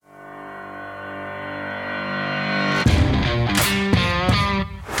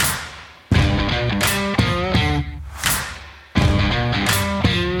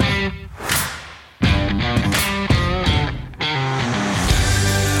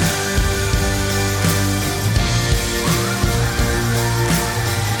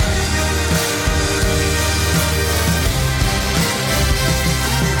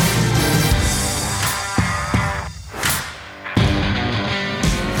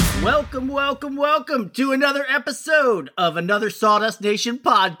Welcome, welcome, welcome to another episode of another Sawdust Nation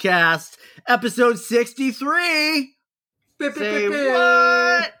podcast, episode 63. Say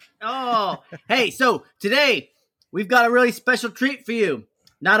what? Oh, hey, so today we've got a really special treat for you.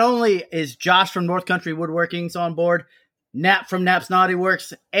 Not only is Josh from North Country Woodworkings on board, Nap from Nap's Naughty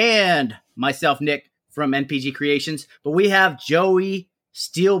Works, and myself, Nick, from NPG Creations, but we have Joey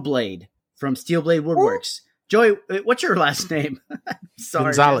Steelblade from Steelblade Woodworks. Joey, what's your last name? Sorry,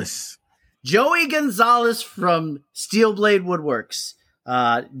 Gonzalez. man. Joey Gonzalez from Steelblade Woodworks,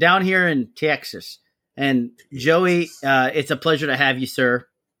 down here in Texas. And Joey, it's a pleasure to have you, sir.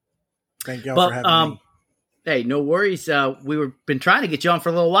 Thank y'all for having me. Hey, no worries. We've been trying to get you on for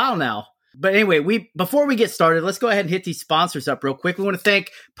a little while now. But anyway, before we get started, let's go ahead and hit these sponsors up real quick. We want to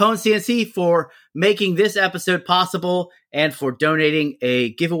thank Pwn CNC for making this episode possible and for donating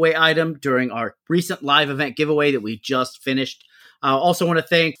a giveaway item during our recent live event giveaway that we just finished. I also want to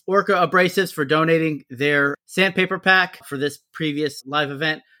thank Orca Abrasives for donating their sandpaper pack for this previous live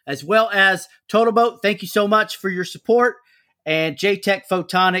event, as well as Total Boat. Thank you so much for your support. And JTech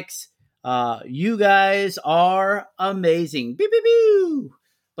Photonics. You guys are amazing. Beep, beep, beep.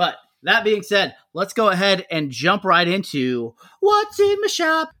 But that being said, let's go ahead and jump right into what's in my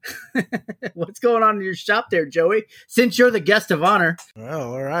shop. What's going on in your shop there, Joey? Since you're the guest of honor.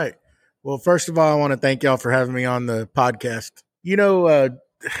 Well, all right. Well, first of all, I want to thank y'all for having me on the podcast. You know,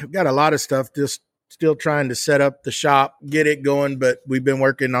 I've got a lot of stuff, just still trying to set up the shop, get it going, but we've been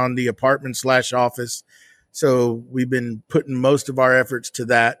working on the apartment/office. So we've been putting most of our efforts to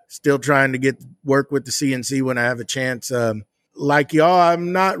that. Still trying to work with the CNC when I have a chance. Like y'all,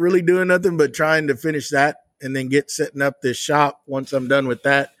 I'm not really doing nothing but trying to finish that and then get setting up this shop once I'm done with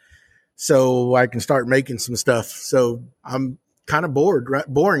that, so I can start making some stuff. So I'm kind of boring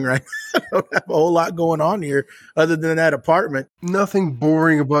right now. I don't have a whole lot going on here other than that apartment. Nothing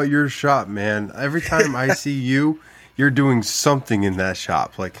boring about your shop, man. Every time I see you, you're doing something in that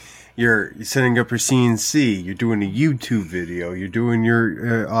shop. Like you're setting up your CNC, you're doing a YouTube video, you're doing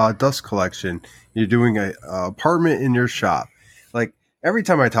your dust collection, you're doing a apartment in your shop. Like every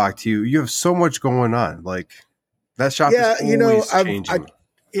time I talk to you, you have so much going on. Like that shop is always changing.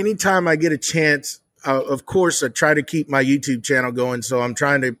 Anytime I get a chance, of course, I try to keep my YouTube channel going. So I'm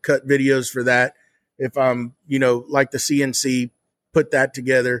trying to cut videos for that. If I'm, like the CNC, put that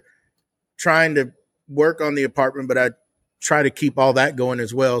together, trying to work on the apartment, but I try to keep all that going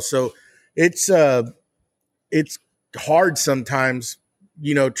as well. So it's hard sometimes,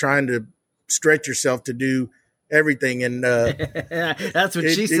 trying to stretch yourself to do everything. And that's what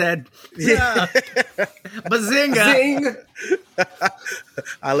she said. Yeah. Bazinga. Zing.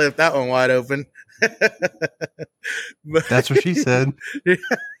 I left that one wide open. That's what she said.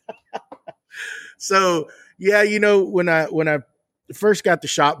 So yeah, when I first got the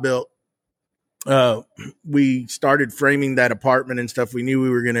shop built, we started framing that apartment and stuff. We knew we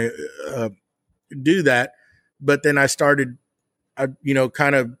were going to do that, but then I've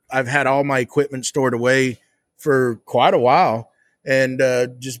had all my equipment stored away for quite a while, and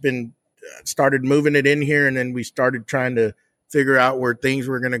just been started moving it in here, and then we started trying to figure out where things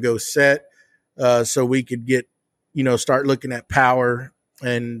were going to go set, so we could get, start looking at power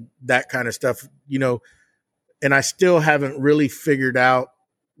and that kind of stuff, and I still haven't really figured out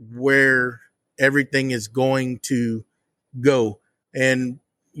where everything is going to go. And,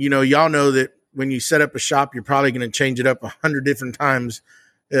 y'all know that when you set up a shop, you're probably going to change it up 100 different times.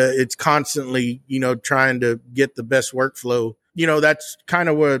 It's constantly, trying to get the best workflow. That's kind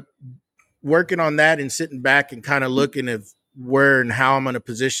of what working on that and sitting back and kind of looking at where and how I'm going to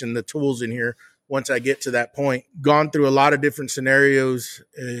position the tools in here once I get to that point. Gone through a lot of different scenarios,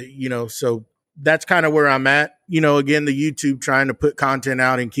 so that's kind of where I'm at. Again, the YouTube, trying to put content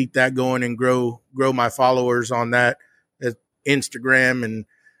out and keep that going and grow my followers on that, Instagram. And,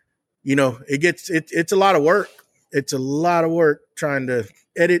 it's a lot of work. It's a lot of work trying to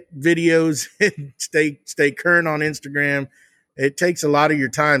edit videos and stay current on Instagram. It takes a lot of your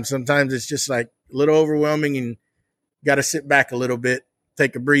time. Sometimes it's just like a little overwhelming and got to sit back a little bit,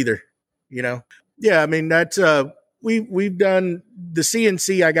 take a breather, Yeah, I mean, that's, we've done the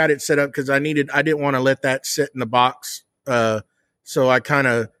CNC. I got it set up because I didn't want to let that sit in the box. So I kind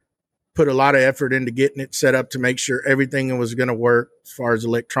of put a lot of effort into getting it set up to make sure everything was going to work as far as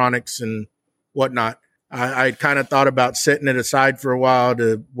electronics and whatnot. I kind of thought about setting it aside for a while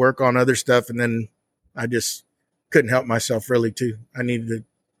to work on other stuff, and then I just couldn't help myself really too. I needed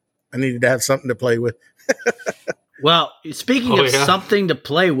to have something to play with. Well, speaking of something to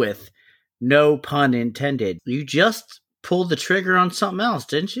play with, no pun intended, you just pulled the trigger on something else,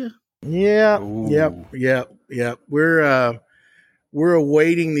 didn't you? Yeah. Ooh. Yep. We're we're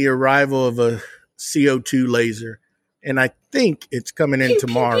awaiting the arrival of a CO2 laser, and I think it's coming in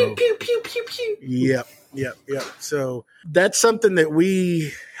tomorrow. Pew, pew, pew, pew, pew. Yep. So that's something that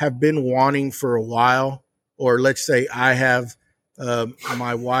we have been wanting for a while, or let's say I have.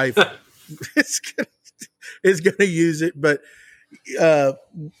 My wife is going to use it, but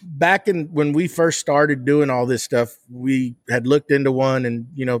back when we first started doing all this stuff, we had looked into one, and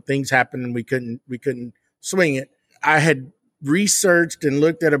things happened, and we couldn't swing it. I had researched and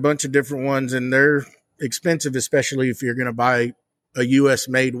looked at a bunch of different ones, and they're expensive, especially if you're going to buy a U.S.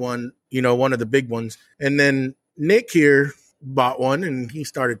 made one, one of the big ones. And then Nick here bought one, and he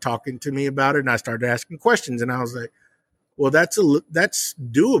started talking to me about it, and I started asking questions, and I was like, well, that's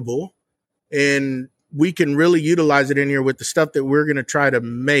doable, and we can really utilize it in here with the stuff that we're going to try to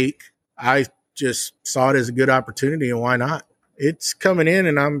make. I just saw it as a good opportunity, and why not? It's coming in,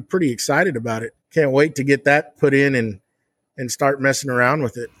 and I'm pretty excited about it. Can't wait to get that put in and start messing around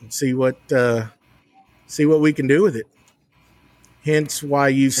with it and see what we can do with it. Hence why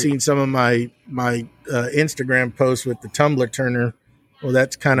you've seen some of my Instagram posts with the tumbler turner. Well,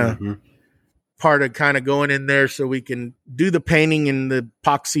 that's kind of part of kind of going in there so we can do the painting and the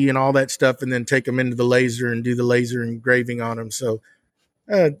epoxy and all that stuff, and then take them into the laser and do the laser engraving on them. So,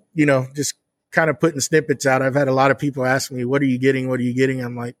 just kind of putting snippets out. I've had a lot of people ask me, what are you getting? What are you getting?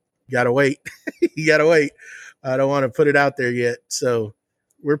 I'm like, you got to wait. You got to wait. I don't want to put it out there yet. So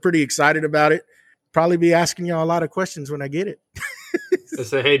we're pretty excited about it. Probably be asking y'all a lot of questions when I get it. I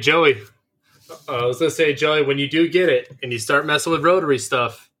say, hey, Joey. I was going to say, Joey, when you do get it and you start messing with rotary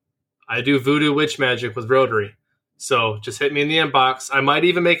stuff, I do voodoo witch magic with rotary. So just hit me in the inbox. I might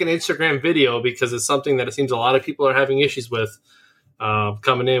even make an Instagram video because it's something that it seems a lot of people are having issues with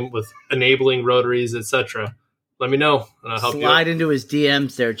coming in with enabling rotaries, etc. Let me know, and I'll help you. Slide into his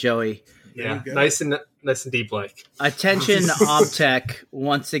DMs there, Joey. Yeah, nice and deep like. Attention, Omtech,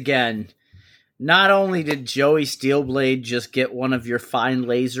 once again. Not only did Joey Steelblade just get one of your fine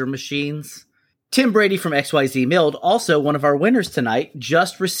laser machines, Tim Brady from XYZ Milled, also one of our winners tonight,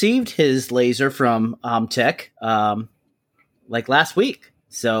 just received his laser from Omtech like last week.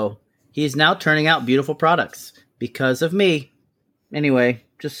 So he is now turning out beautiful products because of me. Anyway,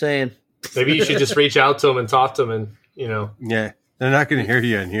 just saying. Maybe you should just reach out to him and talk to him and, Yeah, they're not going to hear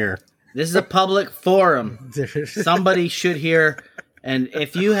you in here. This is a public forum. Somebody should hear. And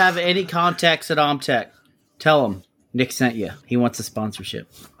if you have any contacts at Omtech, tell them Nick sent you. He wants a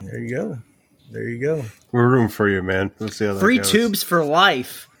sponsorship. There you go. We're rooting for you, man. We'll see how that Free goes. tubes for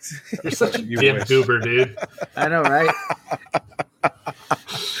life. You're such a damn goober, dude. I know, right?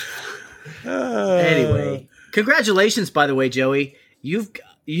 Anyway, congratulations, by the way, Joey.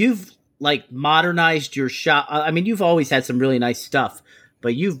 You've like modernized your shop. I mean, you've always had some really nice stuff,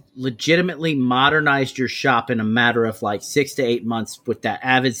 but you've legitimately modernized your shop in a matter of like 6 to 8 months with that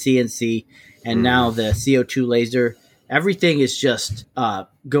Avid CNC and now the CO2 laser. Everything is just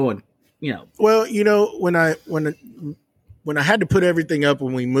going, Well, when I had to put everything up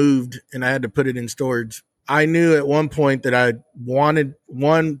when we moved and I had to put it in storage, I knew at one point that I wanted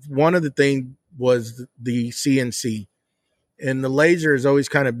one of the things was the CNC, and the laser has always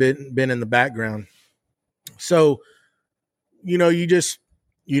kind of been in the background. So, you just,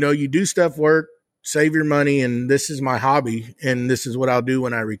 you do stuff, work, save your money, and this is my hobby, and this is what I'll do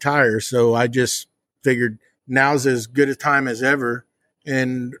when I retire. So I just figured now's as good a time as ever.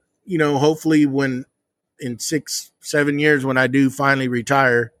 And, hopefully when in 6-7 years, when I do finally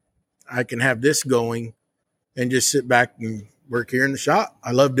retire, I can have this going and just sit back and work here in the shop.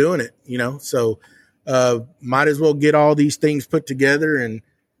 I love doing it, so might as well get all these things put together and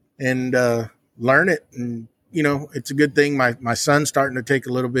learn it. And, it's a good thing. My son's starting to take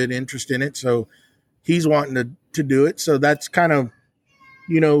a little bit interest in it. So he's wanting to do it. So that's kind of,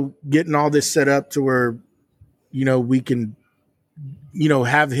 getting all this set up to where, we can,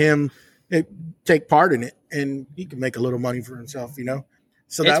 have him take part in it, and he can make a little money for himself, So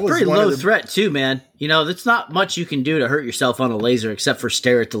it's that was pretty low threat too, man. There's not much you can do to hurt yourself on a laser except for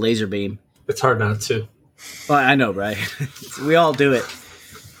stare at the laser beam. It's hard not to. Well, I know, right? We all do it.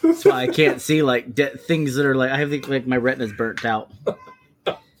 That's why I can't see like things that are like I have like my retina's burnt out.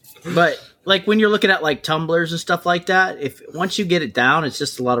 But like when you're looking at like tumblers and stuff like that, if once you get it down, it's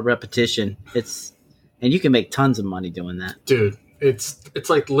just a lot of repetition. And you can make tons of money doing that, dude. It's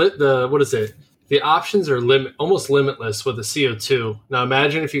like what is it? The options are almost limitless with the CO2. Now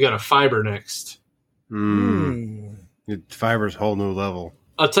imagine if you got a fiber next. Fiber's a whole new level.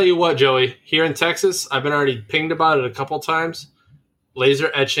 I'll tell you what, Joey. Here in Texas, I've been already pinged about it a couple times. Laser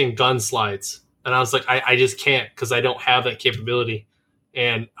etching gun slides. And I was like, I just can't because I don't have that capability.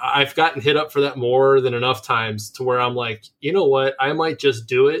 And I've gotten hit up for that more than enough times to where I'm like, you know what? I might just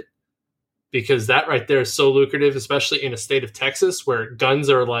do it because that right there is so lucrative, especially in a state of Texas where guns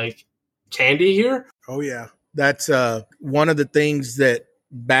are like candy here. Oh, yeah. That's one of the things that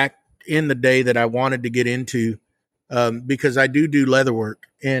back in the day that I wanted to get into because I do leather work,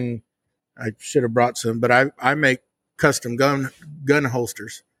 and I should have brought some, but I make custom gun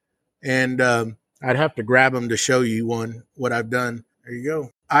holsters, and I'd have to grab them to show you what I've done. There you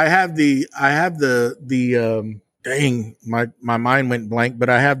go. I have the dang, my mind went blank, but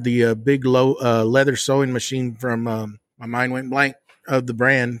I have the big low leather sewing machine from my mind went blank of the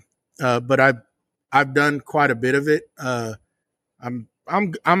brand. But I've done quite a bit of it.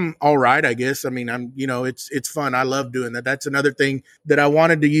 I'm all right, I guess. I mean, it's fun. I love doing that. That's another thing that I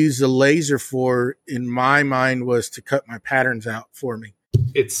wanted to use the laser for in my mind was to cut my patterns out for me.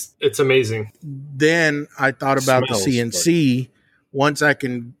 It's amazing. Then I thought about the CNC. Once I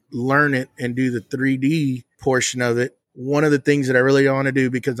can learn it and do the 3D portion of it, one of the things that I really want to do,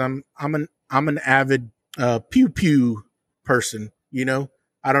 because I'm an avid pew pew person,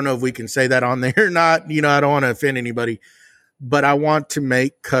 I don't know if we can say that on there or not. I don't want to offend anybody, but I want to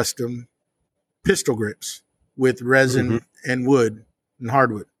make custom pistol grips with resin and wood and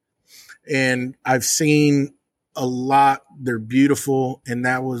hardwood. And I've seen a lot. They're beautiful. And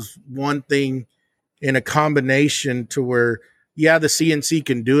that was one thing in a combination to where, yeah, the CNC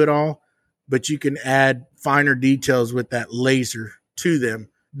can do it all, but you can add finer details with that laser to them.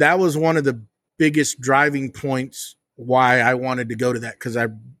 That was one of the biggest driving points why I wanted to go to that, because I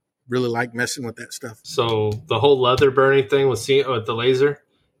really like messing with that stuff. So the whole leather burning thing with the laser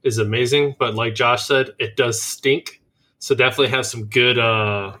is amazing, but like Josh said, it does stink. So definitely have some good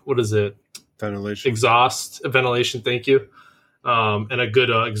ventilation. Thank you, and a good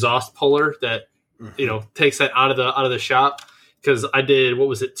exhaust puller that takes that out of the shop. Because I did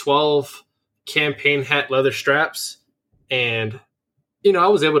 12 campaign hat leather straps, and I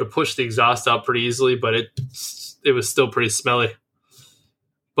was able to push the exhaust out pretty easily, but it was still pretty smelly.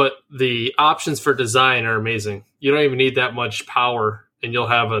 But the options for design are amazing. You don't even need that much power, and you'll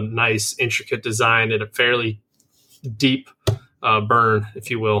have a nice, intricate design and a fairly deep burn, if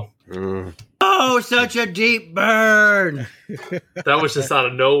you will. Oh, such a deep burn. That was just out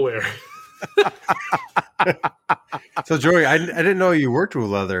of nowhere. So, Joey, I didn't know you worked with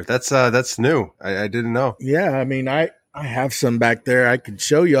leather. That's new. I didn't know. Yeah, I mean, I have some back there. I could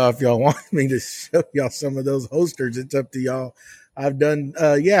show y'all if y'all want me to show y'all some of those holsters. It's up to y'all. I've done,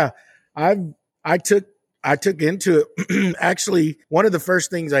 I took into it. Actually, one of the first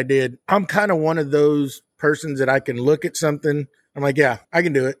things I did, I'm kind of one of those persons that I can look at something. I'm like, yeah, I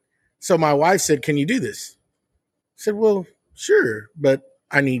can do it. So my wife said, "Can you do this?" I said, "Well, sure, but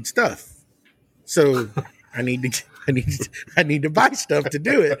I need stuff. So I need to buy stuff to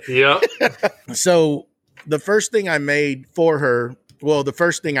do it." Yeah. So the first thing I made for her, the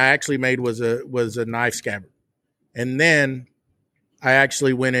first thing I actually made was a knife scabbard. And then I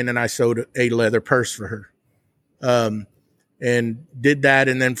actually went in and I sewed a leather purse for her. And did that.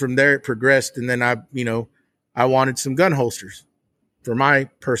 And then from there it progressed. And then I wanted some gun holsters for my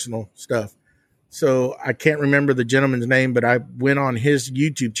personal stuff. So I can't remember the gentleman's name, but I went on his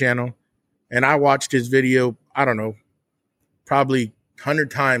YouTube channel and I watched his video, I don't know, probably 100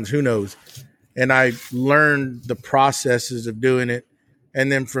 times, who knows. And I learned the processes of doing it.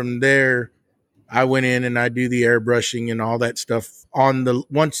 And then from there, I went in and I do the airbrushing and all that stuff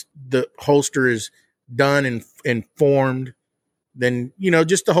once the holster is done and formed, then,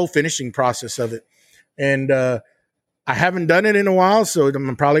 just the whole finishing process of it. And, I haven't done it in a while, so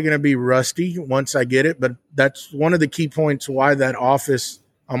I'm probably going to be rusty once I get it. But that's one of the key points why that office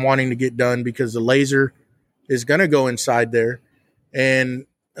I'm wanting to get done, because the laser is going to go inside there. And,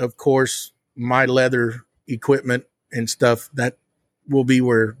 of course, my leather equipment and stuff, that will be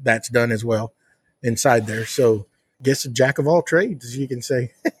where that's done as well inside there. So I guess a jack of all trades, as you can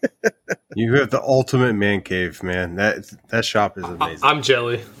say. You have the ultimate man cave, man. That shop is amazing. I'm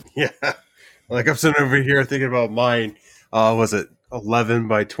jelly. Yeah. Like I'm sitting over here thinking about mine. Was it 11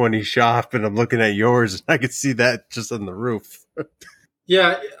 by 20 shop? And I'm looking at yours and I could see that just on the roof.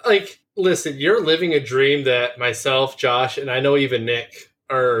 Yeah. Like, listen, you're living a dream that myself, Josh, and I know even Nick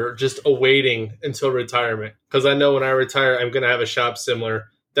are just awaiting until retirement. Because I know when I retire, I'm going to have a shop similar.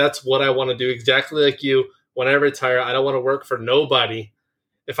 That's what I want to do. Exactly like you. When I retire, I don't want to work for nobody.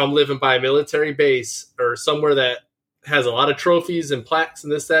 If I'm living by a military base or somewhere that has a lot of trophies and plaques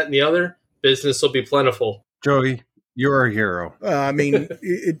and this, that, and the other, business will be plentiful. Joey, you're a hero. I mean,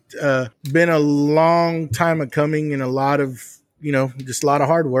 it's been a long time of coming and a lot of, just a lot of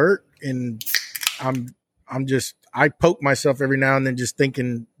hard work. And I poke myself every now and then just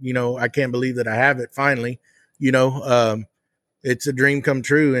thinking, you know, I can't believe that I have it finally, you know. It's a dream come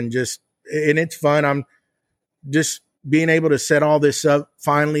true, and it's fun. I'm just being able to set all this up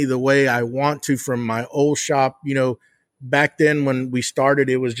finally the way I want to from my old shop. You know, back then when we started,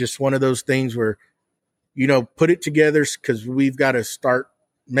 it was just one of those things where, you know, put it together because we've got to start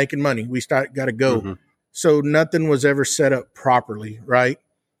making money. Got to go. Mm-hmm. So nothing was ever set up properly, right?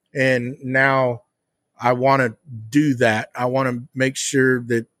 And now I want to do that. I want to make sure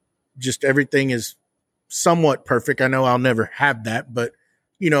that just everything is somewhat perfect. I know I'll never have that, but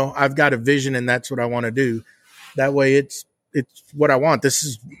you know, I've got a vision and that's what I want to do. That way it's what I want. This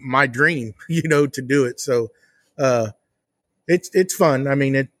is my dream, you know, to do it. So, it's fun. I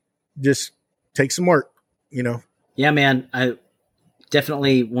mean, it just takes some work, you know? Yeah, man. I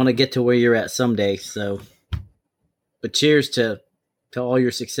definitely want to get to where you're at someday. So, but cheers to all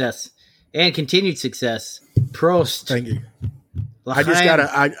your success and continued success. Prost. Thank you.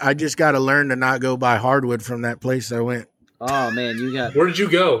 I just gotta learn to not go buy hardwood from that place I went. Oh man, Where did you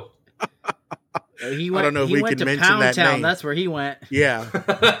go? He went, I don't know if we can mention Pound that Town. name. That's where he went.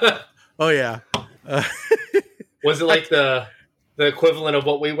 Yeah. Oh yeah. Was it like the equivalent of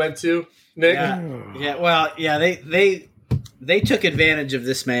what we went to, Nick? Yeah. Well, yeah. They took advantage of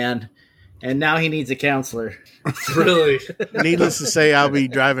this man, and now he needs a counselor. Really? Needless to say, I'll be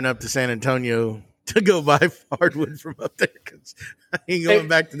driving up to San Antonio to go buy hardwood from up there because I ain't going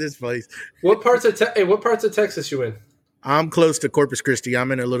back to this place. What parts of Texas you in? I'm close to Corpus Christi.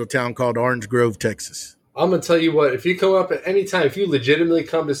 I'm in a little town called Orange Grove, Texas. I'm gonna tell you what. If you come up at any time, if you legitimately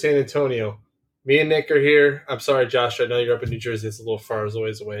come to San Antonio, me and Nick are here. I'm sorry, Josh. I know you're up in New Jersey. It's a little far as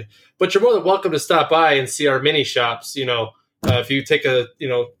ways away, but you're more than welcome to stop by and see our mini shops. You know, if you take a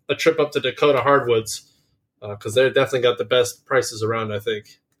trip up to Dakota Hardwoods, because they're definitely got the best prices around, I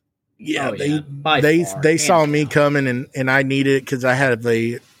think. Yeah, they saw me coming and I needed it because I had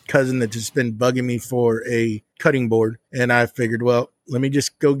a cousin that just been bugging me for a cutting board, and I figured, well, let me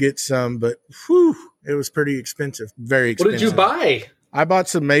just go get some. But it was pretty expensive, very expensive. What did you buy? I bought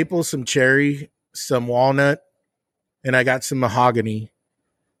some maple, some cherry, some walnut, and I got some mahogany,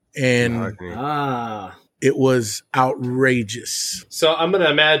 and it was outrageous. So I'm gonna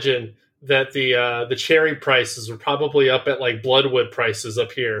imagine that the cherry prices were probably up at like Bloodwood prices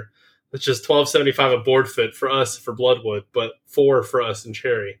up here. It's just $12.75 a board foot for us for Bloodwood, but $4 for us in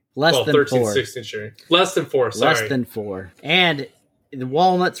cherry. Less than 13, $4. 16 cherry. Less than $4. Sorry. Less than $4. And the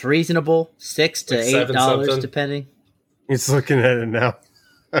walnut's reasonable, $6 to $8 depending. He's looking at it now.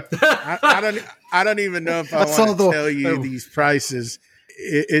 I don't even know if I want to tell you these prices.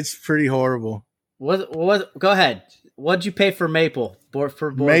 It's pretty horrible. Go ahead. What'd you pay for maple? Board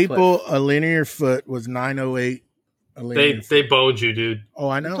maple foot? A linear foot was $9.08. They boned you, dude. Oh,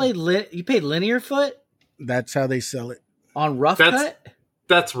 I know. You paid linear foot? That's how they sell it. On rough cut?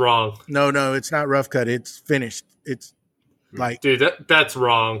 That's wrong. No, it's not rough cut. It's finished. It's like, dude, that's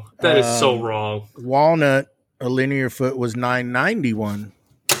wrong. That is so wrong. Walnut, a linear foot was $9.91.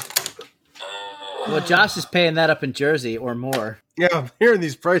 Well, Josh is paying that up in Jersey or more. Yeah, I'm hearing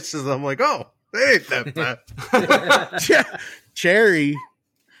these prices. I'm like, oh, they ain't that bad. Cherry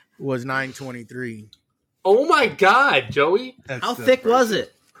was $9.23. Oh my God, Joey! How thick was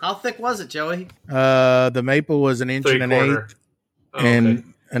it? How thick was it, Joey? The maple was an inch and an eighth, and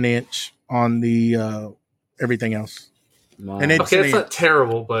an inch on the everything else. Wow. And it's not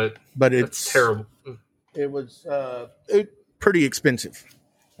terrible, but it's terrible. It was pretty expensive.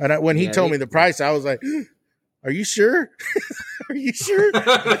 And when he told me the price, I was like, "Are you sure? Are you sure?"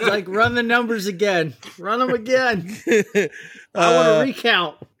 It's like, run the numbers again. Run them again. I want to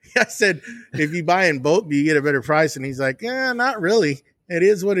recount. I said, if you buy in bulk, do you get a better price? And he's like, yeah, not really. It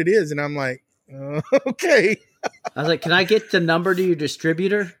is what it is. And I'm like, okay. I was like, can I get the number to your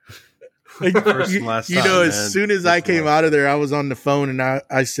distributor? As soon as I came out of there, I was on the phone and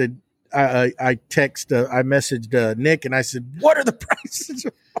I said, I messaged Nick and I said, what are the prices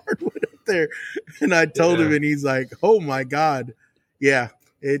of hardwood up there? And I told him and he's like, oh my God. Yeah.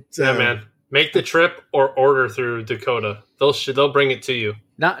 Man. Make the trip or order through Dakota. They'll bring it to you.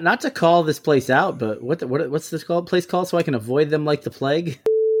 Not to call this place out, but what's this place called so I can avoid them like the plague?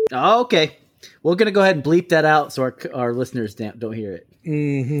 Oh, okay. We're gonna go ahead and bleep that out so our listeners don't hear it.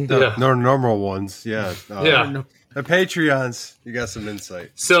 Mm-hmm. No normal ones, yeah. The Patreons, you got some insight.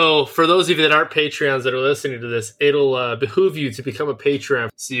 So for those of you that aren't Patreons that are listening to this, it'll behoove you to become a Patreon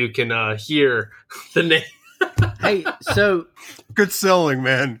so you can hear the name. Hey, so good selling,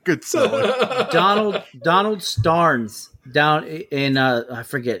 man. Good selling. Donald Starnes down in I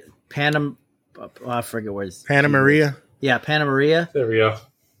forget where it's Panna Maria. Yeah, Panna Maria. There we go.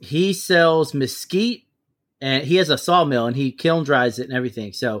 He sells mesquite and he has a sawmill, and he kiln dries it and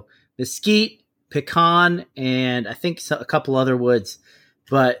everything. So mesquite, pecan, and I think a couple other woods.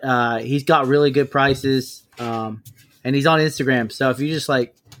 But he's got really good prices, and he's on Instagram. So if you just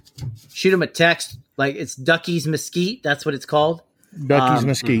like shoot him a text, like it's Ducky's Mesquite, that's what it's called. Ducky's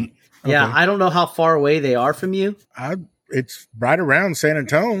Mesquite. Yeah, Okay. I don't know how far away they are from you. It's right around San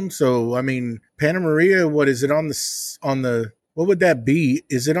Antonio. So I mean, Panna Maria. What is it on the? What would that be?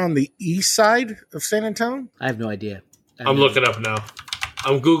 Is it on the east side of San Antonio? I have no idea. I'm looking up now.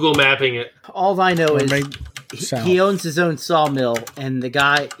 I'm Google mapping it. All I know Or is maybe south. he owns his own sawmill, and the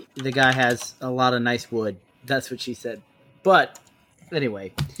guy has a lot of nice wood. That's what she said. But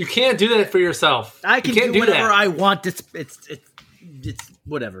anyway, You can't do that for yourself. I can you can't do whatever that. I want. It's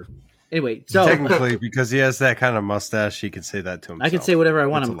whatever. Anyway, so Technically, because he has that kind of mustache, he can say that to himself. I can say whatever I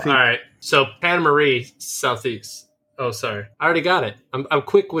want. That's I'm a a lot. creep. All right. So Panna Marie, southeast. Oh, sorry. I already got it. I'm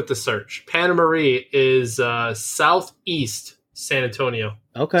quick with the search. Panna Marie is southeast San Antonio.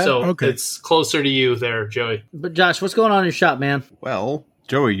 Okay. So Okay. it's closer to you there, Joey. But Josh, what's going on in your shop, man? Well,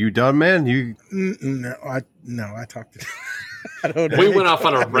 Joey, you done, man? You No, I talked to. I don't know. We went off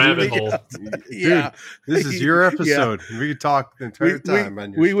on a rabbit hole. Yeah, this is your episode. We could talk the entire we, time.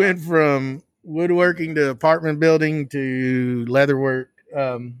 on your we shop. went from woodworking to apartment building to leatherwork.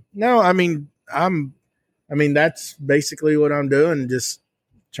 No, I mean that's basically what I'm doing. Just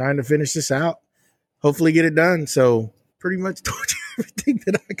trying to finish this out. Hopefully get it done. So pretty much told you everything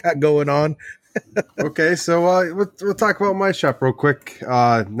that I got going on. Okay, so we'll talk about my shop real quick.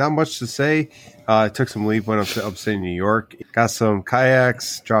 Not much to say. I took some leave, went up to upstate New York, got some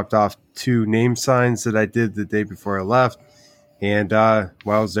kayaks, dropped off 2 name signs that I did the day before I left, and while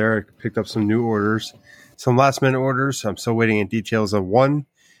I was there, I picked up some new orders, some last minute orders. I'm still waiting on details of one,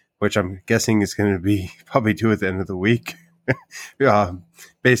 which I'm guessing is going to be probably due at the end of the week,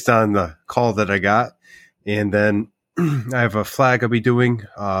 based on the call that I got, and then I have a flag I'll be doing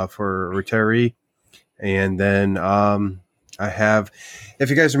for a retiree. And then I have, if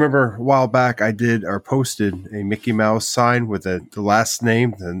you guys remember a while back, I did or posted a Mickey Mouse sign with the last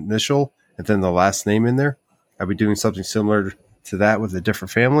name, the initial, and then the last name in there. I'll be doing something similar to that with a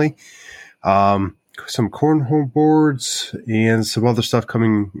different family. Some cornhole boards and some other stuff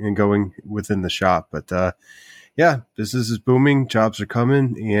coming and going within the shop. But yeah, business is booming. Jobs are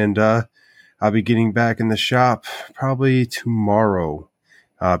coming. And I'll be getting back in the shop probably tomorrow,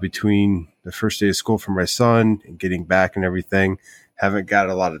 between the first day of school for my son and getting back and everything. Haven't got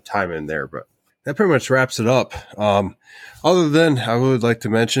a lot of time in there, but that pretty much wraps it up. Other than I would like to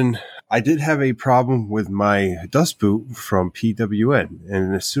mention, I did have a problem with my dust boot from PWN.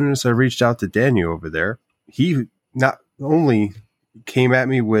 And as soon as I reached out to Daniel over there, he not only came at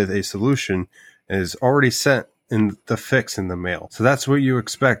me with a solution and is already sent in the fix in the mail. So that's what you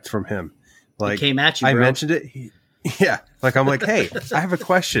expect from him. He came at you, I bro. mentioned it. I'm like, hey, I have a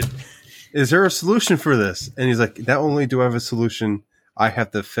question. Is there a solution for this? And he's like, not only do I have a solution, I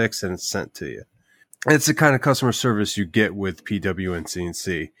have to fix and it's sent to you. It's the kind of customer service you get with PW and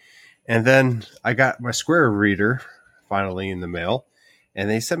CNC. And then I got my square reader finally in the mail, and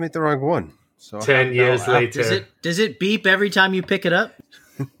they sent me the wrong one. So 10 years later. Does it beep every time you pick it up?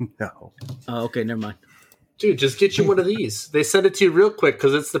 No. Oh, okay, never mind. Dude, just get you one of these. They send it to you real quick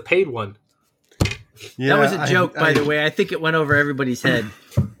because it's the paid one. Yeah, That was a joke, by the way. I think it went over everybody's head.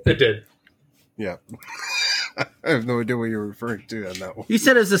 It did. Yeah. I have no idea what you're referring to on that one. You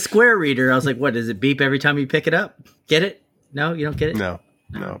said it was a square reader. I was like, what, does it beep every time you pick it up? Get it? No, you don't get it? No.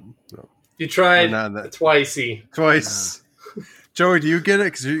 You tried We're not in that- twicey. Twice. Joey, do you get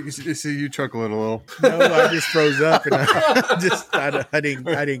it? Because you see you chuckling a little. No, I just froze up and I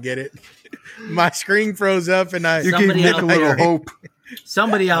didn't get it. My screen froze up and You gave Somebody Nick out a little there. hope.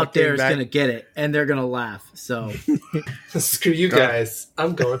 Somebody out came there is back. going to get it, and they're going to laugh. So Screw you guys.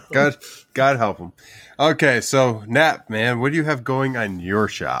 I'm going. God help him. Okay, so Nap, man, what do you have going on your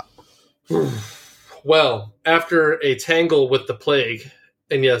shop? Well, after a tangle with the plague,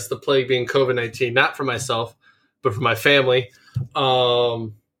 and yes, the plague being COVID-19, not for myself, but for my family,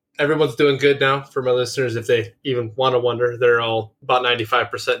 everyone's doing good now. For my listeners, if they even want to wonder, they're all about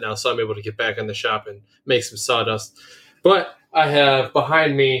 95% now, so I'm able to get back in the shop and make some sawdust. But I have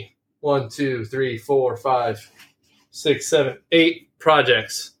behind me 1, 2, 3, 4, 5, 6, 7, 8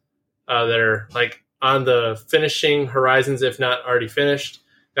 projects that are like on the finishing horizons, if not already finished.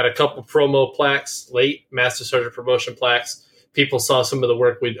 Got a couple promo plaques, late Master Sergeant promotion plaques. People saw some of the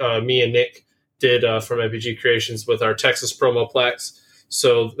work me and Nick did from MPG Creations with our Texas promo plaques.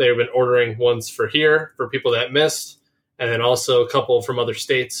 So they've been ordering ones for here for people that missed, and then also a couple from other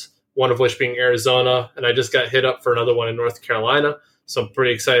states, one of which being Arizona. And I just got hit up for another one in North Carolina. So I'm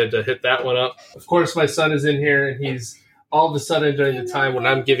pretty excited to hit that one up. Of course, my son is in here, and he's all of a sudden during the time when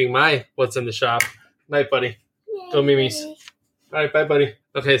I'm giving my what's in the shop. Night, buddy. Go Mimis. All right, bye, buddy.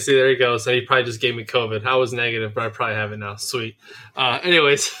 Okay, see, there he goes. So he probably just gave me COVID. I was negative, but I probably have it now. Sweet.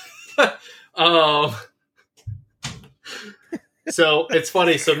 Anyways. So it's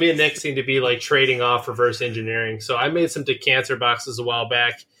funny. So me and Nick seem to be like trading off reverse engineering. So I made some decanter boxes a while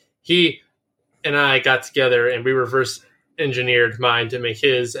back. He and I got together and we reverse engineered mine to make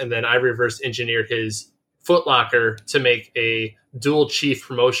his, and then I reverse engineered his Foot Locker to make a dual chief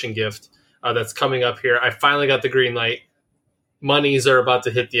promotion gift that's coming up here. I finally got the green light. Monies are about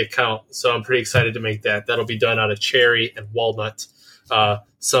to hit the account, so I'm pretty excited to make that. That'll be done out of cherry and walnut,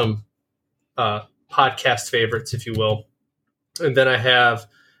 some podcast favorites, if you will. And then I have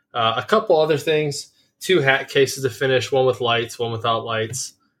a couple other things, 2 hat cases to finish, one with lights, one without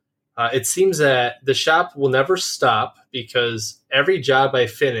lights. It seems that the shop will never stop because every job I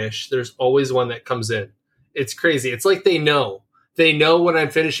finish, there's always one that comes in. It's crazy. It's like they know. They know when I'm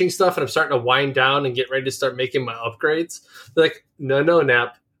finishing stuff and I'm starting to wind down and get ready to start making my upgrades. They're like, no,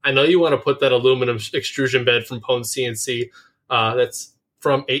 Nap. I know you want to put that aluminum extrusion bed from Pone CNC that's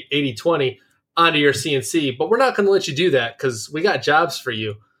from 8020 onto your CNC, but we're not going to let you do that because we got jobs for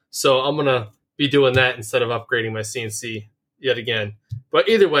you. So I'm going to be doing that instead of upgrading my CNC yet again. But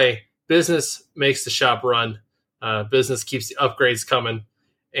either way, business makes the shop run. Business keeps the upgrades coming.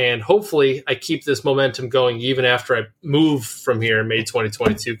 And hopefully I keep this momentum going even after I move from here in May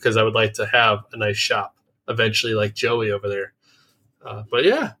 2022, because I would like to have a nice shop eventually like Joey over there. But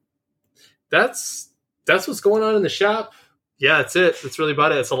yeah, that's what's going on in the shop. Yeah, that's it. That's really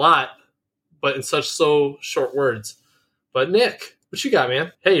about it. It's a lot, but in so short words. But Nick, what you got,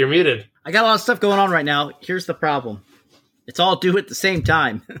 man? Hey, you're muted. I got a lot of stuff going on right now. Here's the problem. It's all due at the same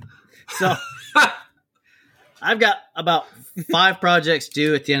time. So I've got about 5 projects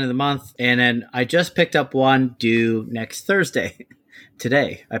due at the end of the month, and then I just picked up one due next Thursday.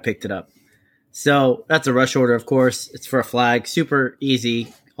 Today, I picked it up. So that's a rush order, of course. It's for a flag. Super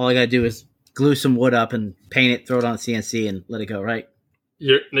easy. All I got to do is glue some wood up and paint it, throw it on CNC, and let it go, right?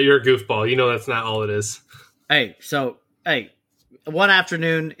 You're a goofball. You know that's not all it is. Hey, one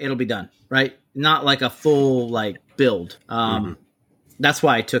afternoon, it'll be done, right? Not like a full, build. That's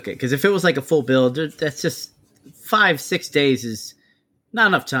why I took it. Because if it was like a full build, that's just 5-6 days is not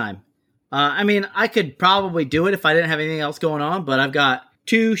enough time. I could probably do it if I didn't have anything else going on, but I've got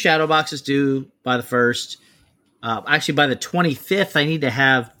 2 shadow boxes due by the 1st. Actually, by the 25th, I need to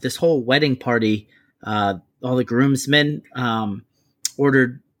have this whole wedding party. All the groomsmen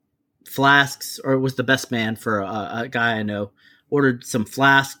ordered flasks, or was the best man for a guy I know. Ordered some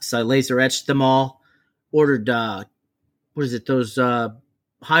flasks. I laser etched them all. Ordered, those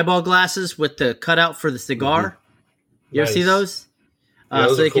highball glasses with the cutout for the cigar. Mm-hmm. You ever see those? Those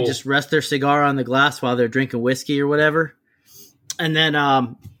so they cool. could just rest their cigar on the glass while they're drinking whiskey or whatever. And then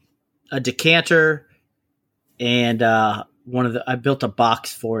a decanter and I built a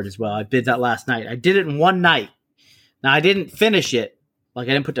box for it as well. I did that last night. I did it in one night. Now, I didn't finish it. I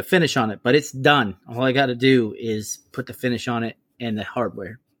didn't put the finish on it, but it's done. All I got to do is put the finish on it and the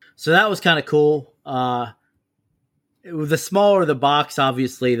hardware. So that was kind of cool. The smaller the box,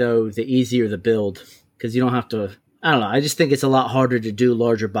 obviously, though, the easier the build, because you don't have to. I don't know. I just think it's a lot harder to do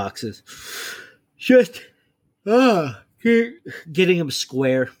larger boxes. Just getting them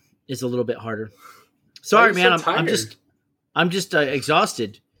square is a little bit harder. Sorry, man. So I'm just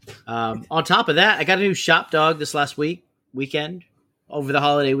exhausted. On top of that, I got a new shop dog this last weekend, over the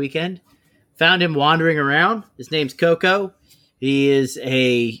holiday weekend. Found him wandering around. His name's Coco. He is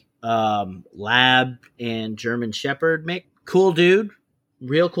a lab and German Shepherd mix. Cool dude.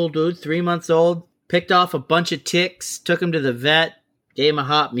 Real cool dude. 3 months old. Picked off a bunch of ticks. Took him to the vet. Gave him a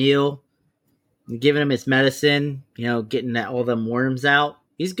hot meal. Giving him his medicine. Getting all them worms out.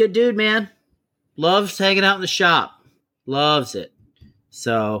 He's a good dude, man. Loves hanging out in the shop. Loves it.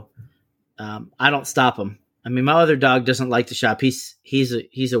 So I don't stop him. My other dog doesn't like the shop. He's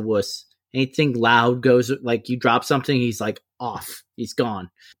a wuss. Anything loud goes, you drop something, he's off. He's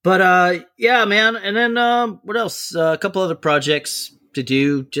gone. But yeah, man. And then what else? A couple other projects to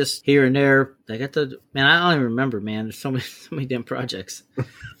do just here and there. I don't even remember, man. There's so many damn projects.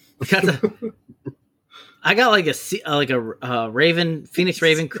 I got a Raven Phoenix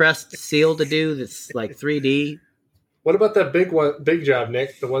Raven crest seal to do that's 3D. What about that big job,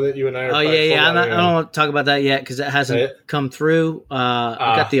 Nick? The one that you and I are. Oh yeah. I don't want to talk about that yet because it hasn't come through.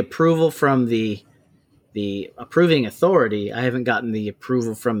 I got the approval from the approving authority. I haven't gotten the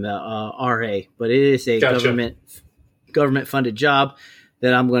approval from the RA, but it is a government funded job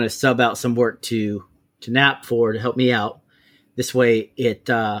that I'm going to sub out some work to NAP for to help me out This way it,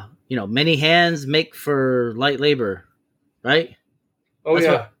 many hands make for light labor, right? Oh,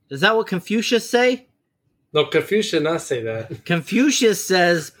 yeah. Is that what Confucius say? No, Confucius did not say that. Confucius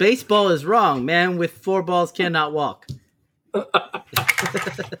says baseball is wrong. Man with 4 balls cannot walk. All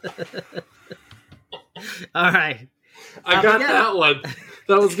right. I got that one.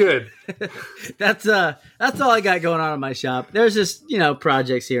 That was good. That's all I got going on in my shop. There's just,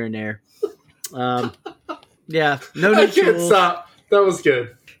 projects here and there. Yeah, no new I can't tools. stop. That was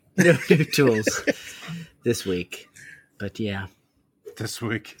good. No new tools this week. But yeah. This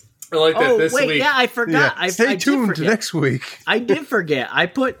week. I like that this wait, week. yeah, I forgot. Yeah. Stay tuned next week. I did forget. I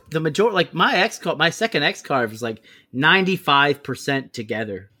put the majority, like my second X carve is like 95%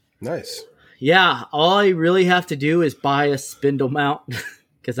 together. Nice. Yeah, all I really have to do is buy a spindle mount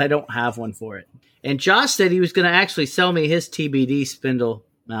because I don't have one for it. And Josh said he was going to actually sell me his TBD spindle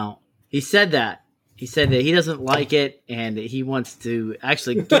mount. He said that. He said that he doesn't like it and that he wants to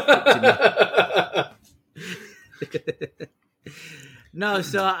actually gift it to me. No,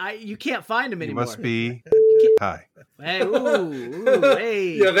 so you can't find him anymore. You must be high. Hey,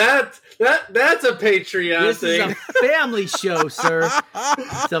 hey. Yeah, that's a Patreon This thing. is a family show, sir.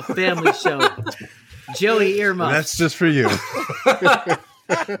 It's a family show. Joey earmuffs. That's just for you.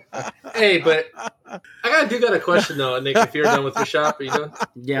 Hey, but I do got a question though, Nick. If you're done with your shop, are you done?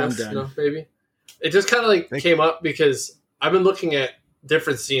 Yeah, I'm done. No, maybe. It just kind of came up because I've been looking at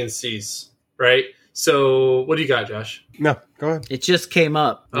different CNCs, right? So, what do you got, Josh? No, go ahead. It just came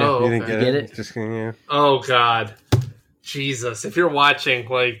up. Oh, you didn't okay. get it? Just yeah. Oh God, Jesus! If you're watching,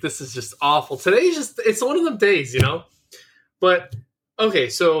 this is just awful. It's one of them days, But okay,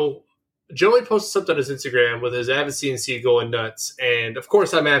 so Joey posted something on his Instagram with his Avid CNC going nuts, and of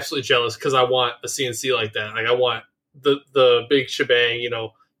course I'm absolutely jealous because I want a CNC like that. Like I want the big shebang,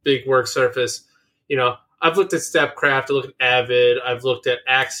 big work surface. I've looked at Stepcraft, I looked at Avid, I've looked at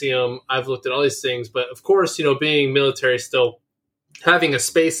Axiom, I've looked at all these things, but of course, being military still, having a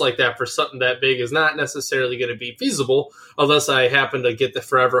space like that for something that big is not necessarily going to be feasible unless I happen to get the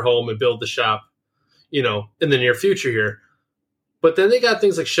forever home and build the shop, in the near future here. But then they got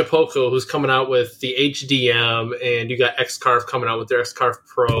things like Shapoko, who's coming out with the HDM, and you got Xcarve coming out with their Xcarve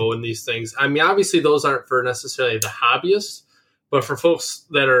Pro and these things. I mean, obviously those aren't for necessarily the hobbyists, but for folks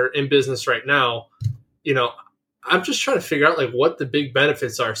that are in business right now, I'm just trying to figure out what the big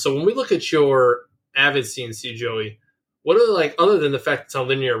benefits are. So when we look at your Avid CNC, Joey, what are other than the fact it's on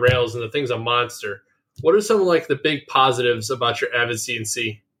linear rails and the thing's a monster, what are some of the big positives about your Avid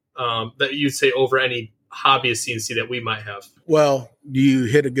CNC that you'd say over any hobbyist CNC that we might have? Well, you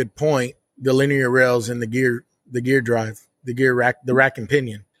hit a good point. The linear rails and the gear drive, the gear rack, the rack and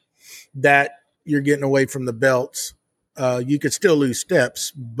pinion, that you're getting away from the belts. You could still lose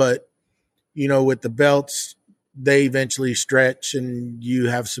steps, but with the belts, they eventually stretch and you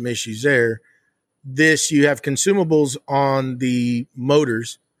have some issues there. This, you have consumables on the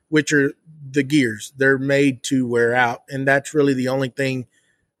motors, which are the gears. They're made to wear out. And that's really the only thing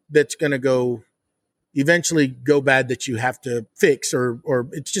that's going to eventually go bad that you have to fix, or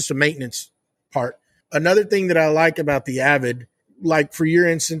it's just a maintenance part. Another thing that I like about the Avid, like for your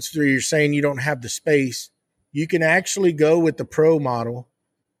instance where you're saying you don't have the space, you can actually go with the Pro model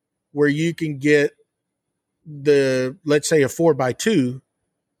where you can get let's say a 4x2.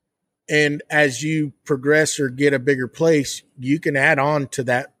 And as you progress or get a bigger place, you can add on to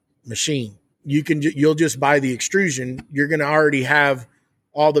that machine. You'll just buy the extrusion. You're going to already have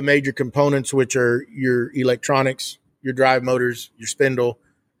all the major components, which are your electronics, your drive motors, your spindle.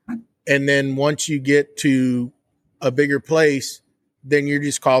 And then once you get to a bigger place, then you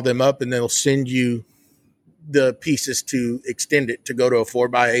just call them up and they'll send you the pieces to extend it to go to a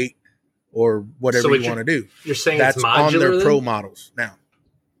 4x8 or whatever you want to do. You're saying that's it's modular on their then? Pro models now.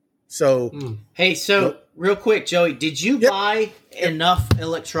 So, Hey, so real quick, Joey, did you buy enough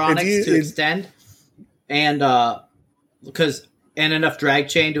electronics to extend and enough drag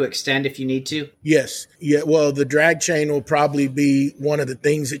chain to extend if you need to? yes. Yeah. Well, the drag chain will probably be one of the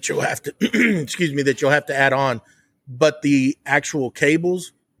things that you'll have to, that you'll have to add on. But the actual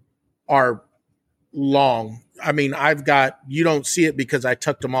cables are long. I mean, you don't see it because I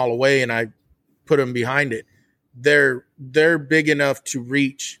tucked them all away and I put them behind it. They're big enough to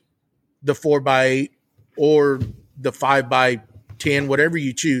reach the 4x8 or the 5x10, whatever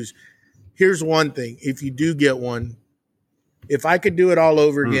you choose. Here's one thing. If you do get one, if I could do it all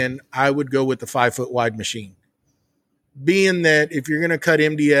over again, I would go with the 5-foot wide machine. Being that if you're going to cut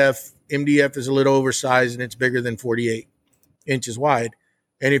MDF is a little oversized and it's bigger than 48 inches wide.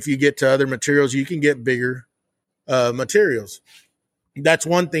 And if you get to other materials, you can get bigger materials. That's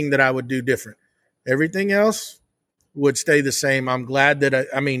one thing that I would do different. Everything else, would stay the same. I'm glad that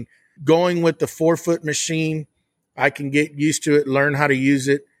I mean, going with the 4-foot machine, I can get used to it, learn how to use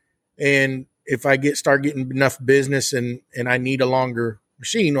it. And if I start getting enough business and I need a longer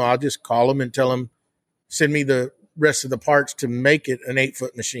machine, well, I'll just call them and tell them, send me the rest of the parts to make it an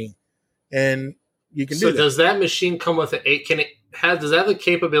 8-foot machine. And you can do that. So does that machine come with does it have the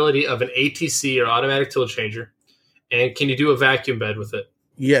capability of an ATC or automatic tool changer? And can you do a vacuum bed with it?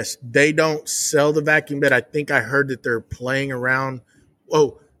 Yes, they don't sell the vacuum bed. I think I heard that they're playing around.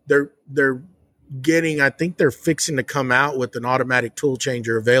 Oh, they're I think they're fixing to come out with an automatic tool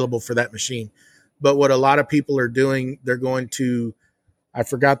changer available for that machine. But what a lot of people are doing, they're going to, I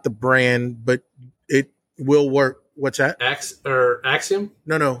forgot the brand, but it will work. What's that? Axiom?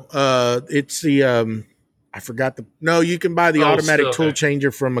 No. It's the, you can buy the automatic tool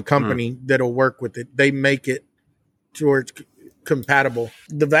changer from a company that'll work with it. They make it to where it's compatible.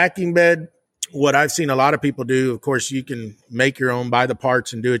 The vacuum bed, what I've seen a lot of people do, of course, you can make your own, buy the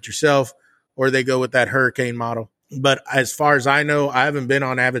parts and do it yourself, or they go with that Hurricane model. But as far as I know, I haven't been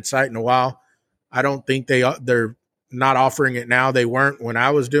on Avid site in a while. I don't think they're not offering it now. They weren't when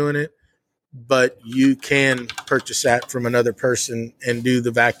I was doing it, but you can purchase that from another person and do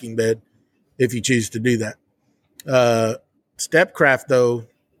the vacuum bed if you choose to do that. Stepcraft, though,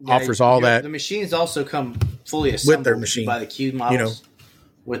 offers all that. The machines also come fully assembled with their machine by the Q models,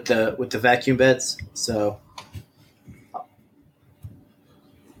 with the vacuum beds. So,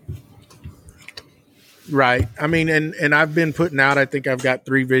 right. I mean, and I've been putting out. I think I've got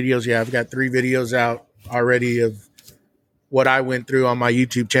 3 videos. Yeah, I've got 3 videos out already of what I went through on my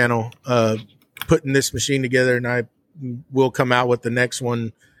YouTube channel, putting this machine together, and I will come out with the next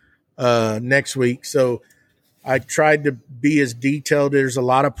one next week. So I tried to be as detailed. There's a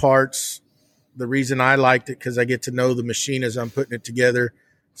lot of parts. The reason I liked it, because I get to know the machine as I'm putting it together.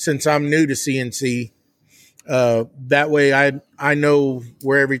 Since I'm new to CNC, that way I know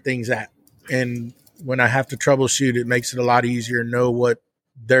where everything's at. And when I have to troubleshoot, it makes it a lot easier to know what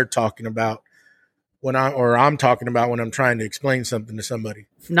they're talking about I'm talking about when I'm trying to explain something to somebody.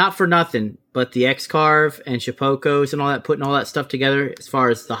 Not for nothing, but the X-Carve and Shipokos and all that, putting all that stuff together as far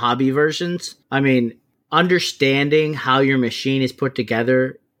as the hobby versions, I mean, understanding how your machine is put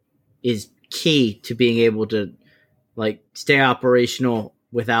together is key to being able to stay operational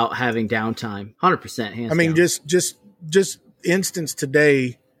without having downtime. 100%. Hands down. just instance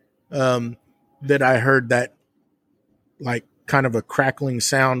today that I heard that kind of a crackling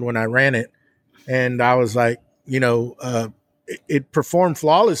sound when I ran it, and I was like, it performed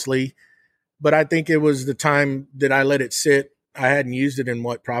flawlessly, but I think it was the time that I let it sit. I hadn't used it in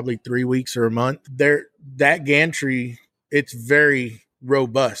probably 3 weeks or a month. That gantry, it's very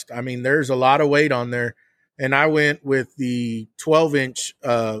robust. I mean, there's a lot of weight on there. And I went with the 12-inch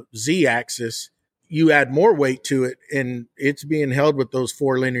Z-axis. You add more weight to it, and it's being held with those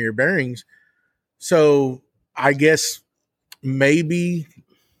 4 linear bearings. So I guess maybe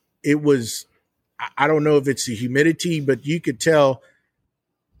it was, I don't know if it's the humidity, but you could tell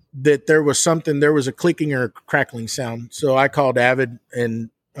that there was a clicking or a crackling sound. So I called Avid, and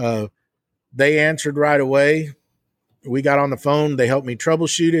they answered right away. We got on the phone. They helped me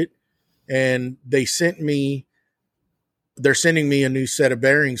troubleshoot it, and they're sending me a new set of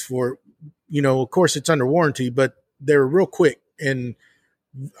bearings for it. Of course it's under warranty, but they were real quick, and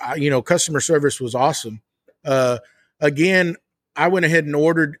customer service was awesome. Again, I went ahead and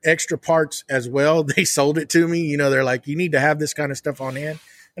ordered extra parts as well. They sold it to me. They're like, you need to have this kind of stuff on hand.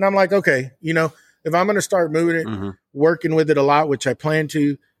 And I'm like, okay, if I'm going to start moving it, working with it a lot, which I plan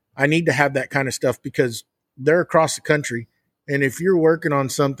to, I need to have that kind of stuff because they're across the country. And if you're working on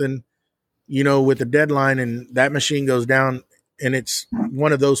something, with a deadline and that machine goes down and it's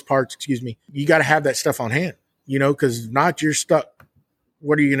one of those parts, you got to have that stuff on hand, because if not, you're stuck.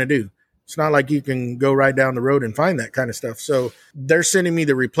 What are you going to do? It's not like you can go right down the road and find that kind of stuff. So they're sending me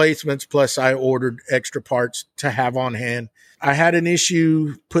the replacements. Plus I ordered extra parts to have on hand. I had an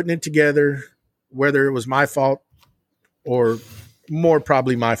issue putting it together, whether it was my fault or more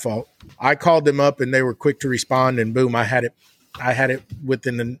probably my fault. I called them up and they were quick to respond, and boom, I had it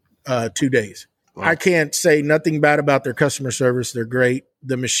within 2 days. Wow. I can't say nothing bad about their customer service. They're great.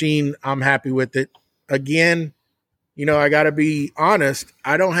 The machine, I'm happy with it. Again, I got to be honest.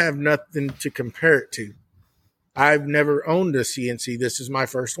 I don't have nothing to compare it to. I've never owned a CNC. This is my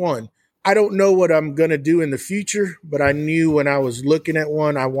first one. I don't know what I'm going to do in the future, but I knew when I was looking at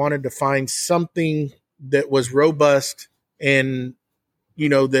one, I wanted to find something that was robust and,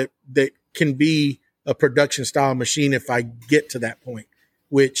 that can be a production style machine if I get to that point,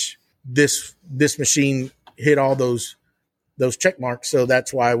 which this machine hit all those check marks. So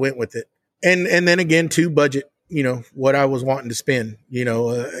that's why I went with it. And then again, too, budget. what I was wanting to spend.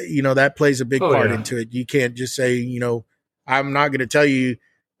 That plays a big part yeah. into it. You can't just say, I'm not going to tell you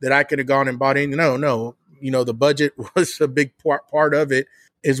that I could have gone and bought in. No. The budget was a big part of it,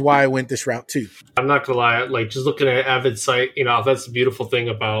 is why I went this route too. I'm not gonna lie, like just looking at Avid's site, that's the beautiful thing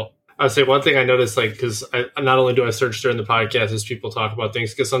about. I would say one thing I noticed, like, because not only do I search during the podcast as people talk about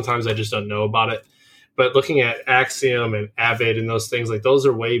things, because sometimes I just don't know about it, but looking at Axiom and Avid and those things, like those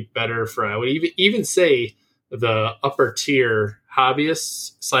are way better for, I would even say, the upper tier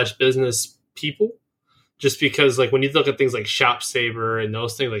hobbyists / business people. Just because, like, when you look at things like ShopSaver and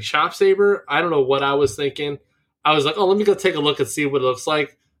those things, like ShopSaver, I don't know what I was thinking. I was like, oh, let me go take a look and see what it looks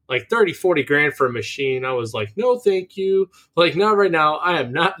like. Like 30, 40 grand for a machine. I was like, no, thank you. Like, not right now. I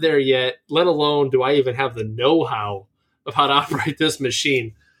am not there yet, let alone do I even have the know-how of how to operate this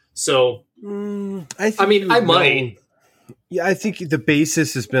machine. So, I might. Yeah, I think the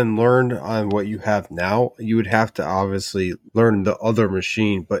basis has been learned on what you have now. You would have to obviously learn the other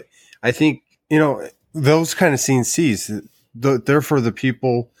machine. But I think, those kind of CNCs, they're for the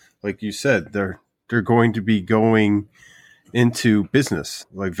people, like you said, they're going to be going into business,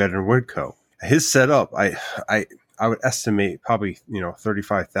 like Veteran Wood Co. His setup, I would estimate probably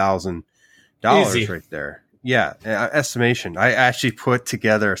 $35,000 right there. Yeah, estimation. I actually put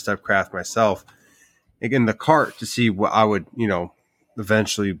together a Stepcraft myself in the cart to see what I would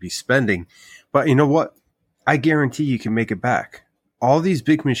eventually be spending. But you know what? I guarantee you can make it back. All these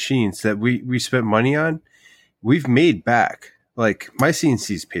big machines that we spent money on, we've made back. Like my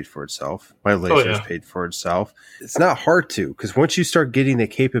CNC's paid for itself. My laser's paid for itself. It's not hard to, because once you start getting the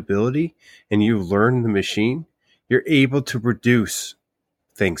capability and you learn the machine, you're able to produce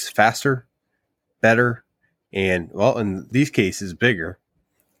things faster, better, and, well, in these cases, bigger.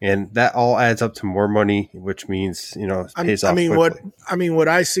 And that all adds up to more money, which means, it pays off quickly. What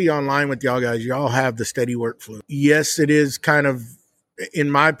I see online with y'all guys, y'all have the steady workflow. Yes, it is kind of,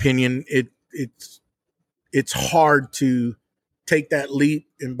 in my opinion, it's hard to take that leap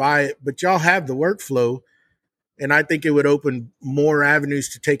and buy it, but y'all have the workflow. And I think it would open more avenues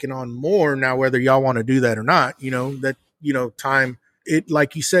to taking on more. Now, whether y'all want to do that or not, time,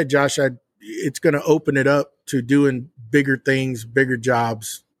 like you said, Josh, it's going to open it up to doing bigger things, bigger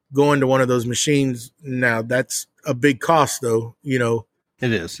jobs, going to one of those machines. Now that's a big cost though, It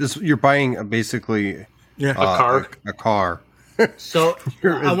is. You're buying basically a car. A car. So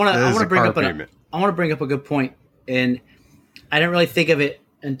I want to bring up a good point, and I didn't really think of it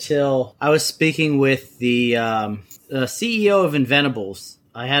until I was speaking with the CEO of Inventables.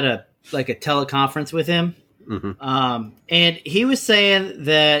 I had a teleconference with him, and he was saying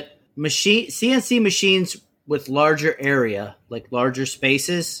that CNC machines with larger area, like larger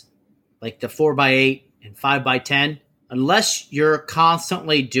spaces, like the 4x8 and 5x10, unless you're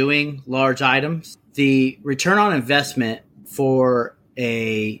constantly doing large items, the return on investment for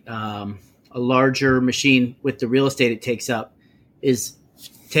a larger machine with the real estate it takes up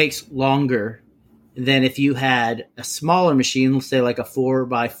takes longer than if you had a smaller machine, let's say like a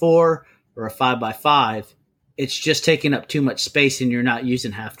 4x4 or a 5x5. It's just taking up too much space and you're not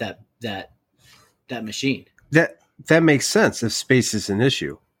using half that machine. That makes sense if space is an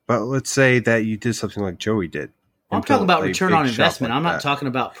issue. But let's say that you did something like Joey did. I'm talking about return on investment. I'm not talking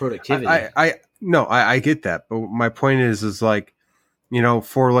about productivity. I get that. But my point is like,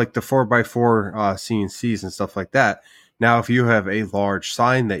 for like the 4x4 CNCs and stuff like that. Now, if you have a large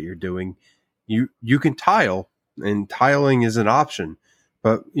sign that you're doing, you can tile, and tiling is an option.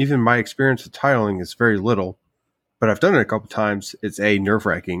 But even my experience with tiling is very little. But I've done it a couple times. It's A,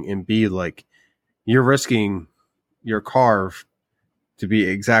 nerve-wracking, and B, like, you're risking your carve to be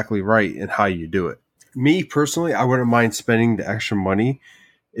exactly right in how you do it. Me, personally, I wouldn't mind spending the extra money,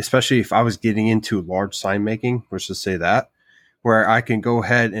 especially if I was getting into large sign making, let's just say that, where I can go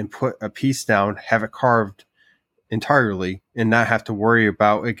ahead and put a piece down, have it carved entirely, and not have to worry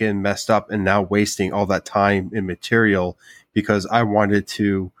about it getting messed up and now wasting all that time and material because I wanted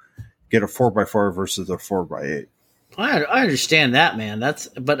to get a 4x4 versus a 4x8. I understand that, man.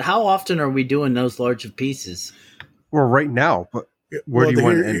 But how often are we doing those large of pieces? Well, right now, but where do you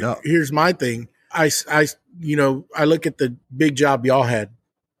want to end up? Here's my thing. I look at the big job y'all had,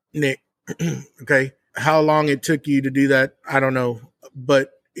 Nick. Okay. How long it took you to do that, I don't know.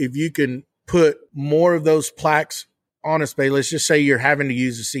 But if you can put more of those plaques on a space, let's just say you're having to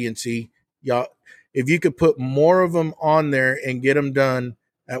use a CNC, y'all. If you could put more of them on there and get them done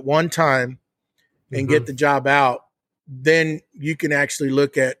at one time and get the job out, then you can actually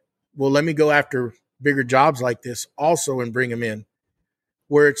look at, well, let me go after bigger jobs like this also and bring them in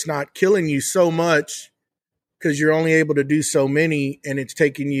where it's not killing you so much because you're only able to do so many and it's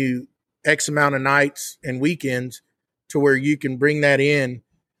taking you X amount of nights and weekends to where you can bring that in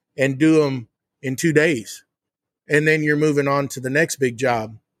and do them in 2 days. And then you're moving on to the next big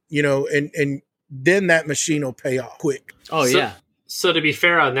job, and then that machine will pay off quick. Oh, yeah. So to be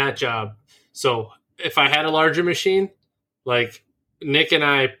fair on that job, so if I had a larger machine, like Nick and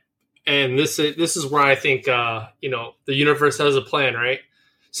I, and this is where I think, the universe has a plan, right?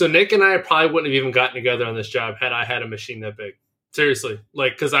 So Nick and I probably wouldn't have even gotten together on this job had I had a machine that big. Seriously,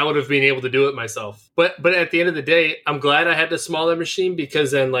 because I would have been able to do it myself. But at the end of the day, I'm glad I had the smaller machine,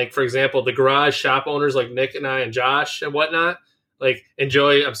 because then, for example, the garage shop owners like Nick and I and Josh and whatnot, and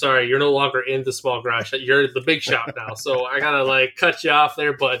Joey, I'm sorry, you're no longer in the small garage. You're the big shop now. So I got to cut you off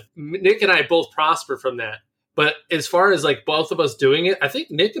there. But Nick and I both prosper from that. But as far as both of us doing it, I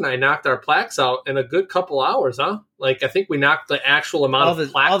think Nick and I knocked our plaques out in a good couple hours, huh? I think we knocked the actual amount of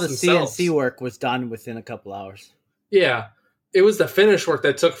plaques. All the themselves. CNC work was done within a couple hours. Yeah. It was the finish work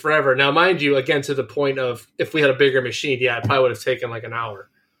that took forever. Now, mind you, again, to the point of if we had a bigger machine, yeah, it probably would have taken an hour.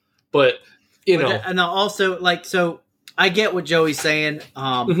 But, And also, so I get what Joey's saying.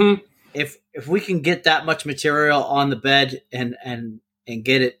 If we can get that much material on the bed and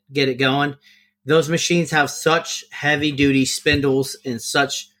get it going, those machines have such heavy duty spindles and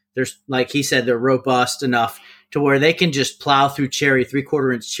such. There's, like he said, they're robust enough to where they can just plow through cherry,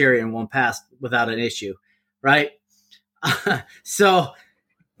 3/4 inch cherry in one pass without an issue, right? So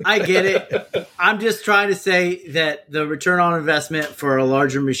I get it. I'm just trying to say that the return on investment for a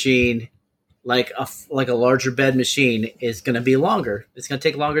larger machine, like a larger bed machine, is going to be longer. It's going to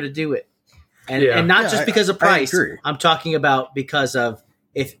take longer to do it, and not just because of price. I'm talking about because of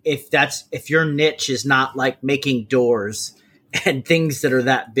if your niche is not making doors and things that are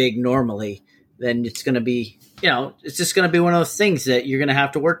that big normally, then it's going to be it's just going to be one of those things that you're going to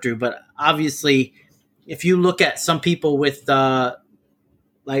have to work through. But obviously, if you look at some people with I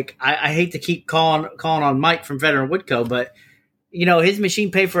hate to keep calling on Mike from Veteran Woodco, but his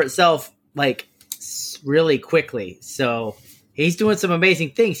machine paid for itself really quickly. So he's doing some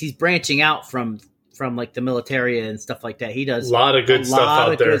amazing things. He's branching out from the military and stuff like that. He does a lot of good stuff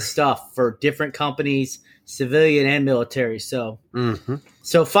out there. Good stuff for different companies, civilian and military. So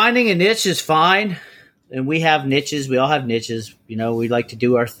so finding a niche is fine, and we have niches. We all have niches. We like to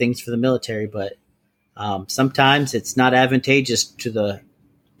do our things for the military, but sometimes it's not advantageous to the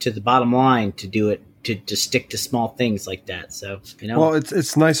bottom line to do it, to stick to small things like that. So, well,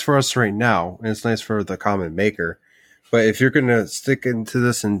 it's nice for us right now, and it's nice for the common maker. But if you're going to stick into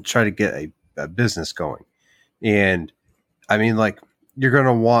this and try to get a business going, and I mean, you're going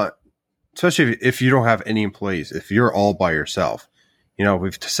to want, especially if you don't have any employees, if you're all by yourself,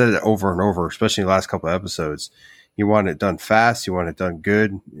 we've said it over and over, especially in the last couple of episodes, you want it done fast, you want it done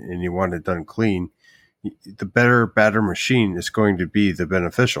good, and you want it done clean. The better machine is going to be the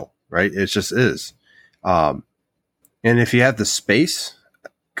beneficial, right? It just is. And if you have the space,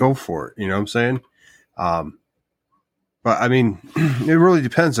 go for it. You know what I'm saying? But I mean, it really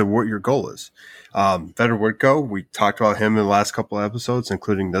depends on what your goal is. Veteran Woodco, we talked about him in the last couple of episodes,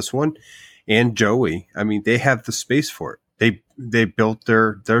 including this one, and Joey. I mean, they have the space for it. They built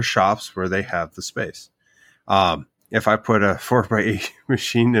their shops where they have the space. If I put a 4x8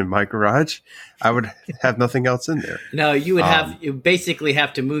 machine in my garage, I would have nothing else in there. No, you would you basically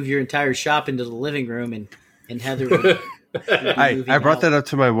have to move your entire shop into the living room, and Heather would I brought that up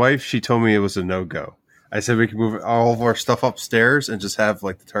to my wife. She told me it was a no-go. I said we can move all of our stuff upstairs and just have the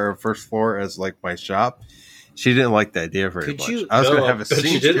entire first floor as my shop. She didn't like the idea very much. I was going to have a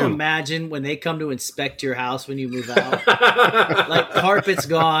scene. Could you imagine when they come to inspect your house when you move out? Carpet's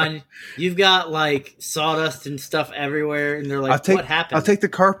gone. You've got sawdust and stuff everywhere, and they're like, "What happened?" I'll take the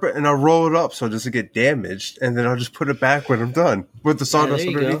carpet and I'll roll it up so it doesn't get damaged, and then I'll just put it back when I'm done with the sawdust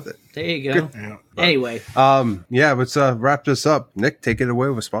underneath it. There you go. Yeah. Anyway, let's wrap this up. Nick, take it away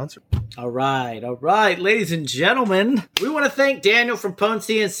with sponsor. All right, ladies and gentlemen, we want to thank Daniel from Pwn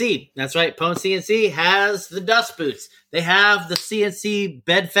CNC. That's right, Pwn CNC has the dust boots. They have the CNC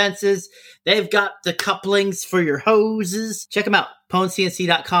bed fences. They've got the couplings for your hoses. Check them out,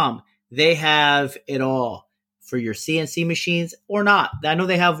 pwncnc.com. They have it all for your CNC machines or not. I know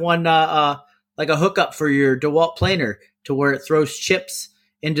they have one a hookup for your DeWalt planer to where it throws chips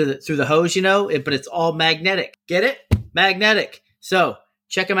through the hose, but it's all magnetic. Get it? Magnetic. So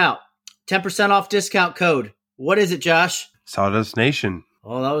check them out. 10% off discount code. What is it, Josh? Sawdust Nation.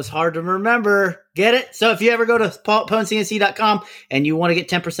 Oh, that was hard to remember. Get it? So if you ever go to pwncnc.com and you want to get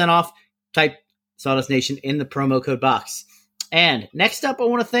 10% off, type Sawdust Nation in the promo code box. And next up, I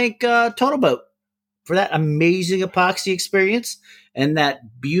want to thank Total Boat for that amazing epoxy experience and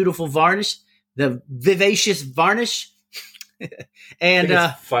that beautiful varnish, the vivacious varnish.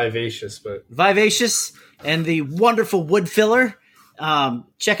 And vivacious, but Vivacious and the wonderful wood filler.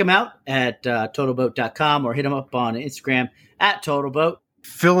 Check them out at totalboat.com or hit them up on Instagram at totalboat.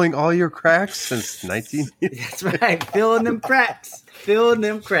 Filling all your cracks since 19. That's right. Filling them cracks.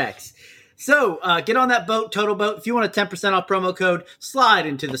 So get on that boat, Total Boat. If you want a 10% off promo code, slide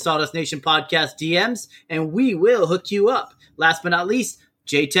into the Sawdust Nation podcast DMs, and we will hook you up. Last but not least,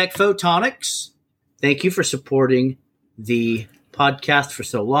 JTech Photonics. Thank you for supporting the podcast for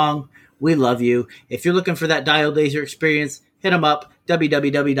so long. We love you. If you're looking for that diode laser experience, hit them up,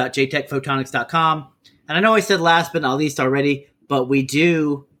 www.jtechphotonics.com. And I know I said last but not least already, but we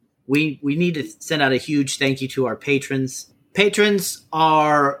need to send out a huge thank you to our patrons. Patrons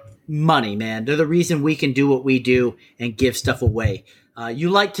are money, man. They're the reason we can do what we do and give stuff away. You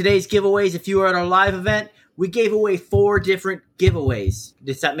like today's giveaways? If you were at our live event, we gave away 4 different giveaways.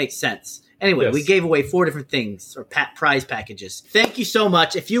 Does that make sense? Anyway, yes. We gave away 4 different things or prize packages. Thank you so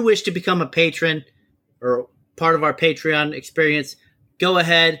much. If you wish to become a patron or part of our Patreon experience, go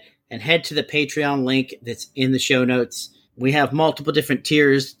ahead and head to the Patreon link that's in the show notes. We have multiple different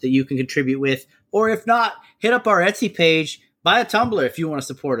tiers that you can contribute with. Or if not, hit up our Etsy page. Buy a tumbler if you want to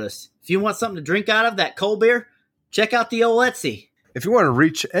support us. If you want something to drink out of, that cold beer, check out the old Etsy. If you want to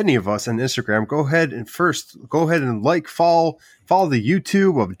reach any of us on Instagram, go ahead and follow the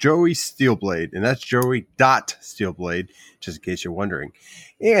YouTube of Joey Steelblade, and that's Joey.Steelblade, just in case you're wondering.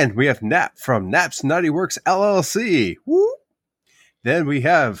 And we have Nap from Nap's Naughty Works LLC. Woo! Then we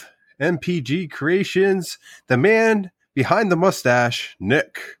have MPG Creations, the man behind the mustache,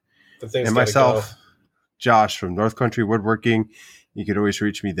 Nick, and myself, Josh from North Country Woodworking. You can always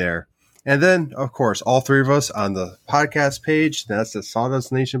reach me there. And then, of course, all 3 of us on the podcast page. That's the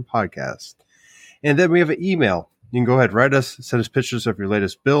Sawdust Nation podcast. And then we have an email. You can go ahead, write us, send us pictures of your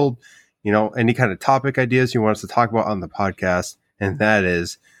latest build, any kind of topic ideas you want us to talk about on the podcast. And that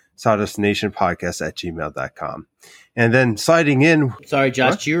is sawdustnationpodcast@gmail.com. And then sliding in. Sorry,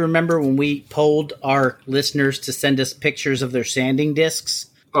 Josh, do you remember when we polled our listeners to send us pictures of their sanding discs?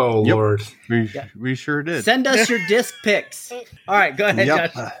 Oh, yep. Lord. We sure did. Send us your disc pics. All right, go ahead,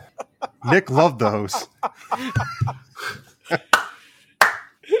 Josh. Nick loved those.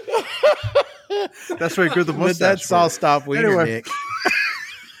 That's why good the mustache. That's all stop wiener, anyway.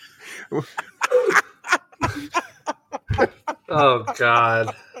 Nick. Oh,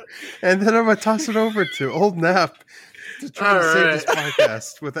 God. And then I'm going to toss it over to Old Nap to try to save this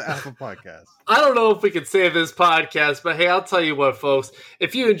podcast with the Apple Podcast. I don't know if we can save this podcast, but hey, I'll tell you what, folks.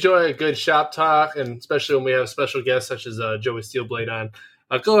 If you enjoy a good shop talk, and especially when we have special guests such as Joey Steelblade on,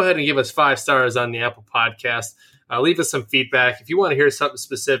 go ahead and give us 5 stars on the Apple Podcast. Leave us some feedback. If you want to hear something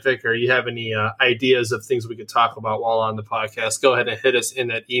specific or you have any ideas of things we could talk about while on the podcast, go ahead and hit us in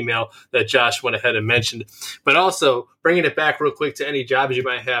that email that Josh went ahead and mentioned. But also, bringing it back real quick to any jobs you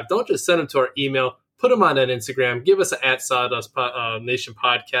might have, don't just send them to our email. Put them on that Instagram. Give us an @Sawdust Nation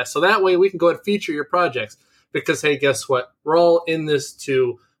podcast. So that way we can go ahead and feature your projects. Because, hey, guess what? We're all in this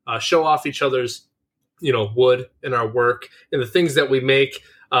to show off each other's wood and our work and the things that we make.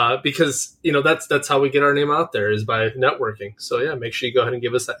 Because that's how we get our name out there is by networking. So yeah, make sure you go ahead and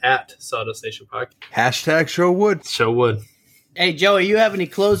give us an @Sawdust Nation podcast. #Show Wood. Show Wood. Hey Joey, you have any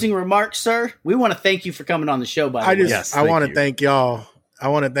closing remarks, sir? We want to thank you for coming on the show. By the way, I want to thank y'all. I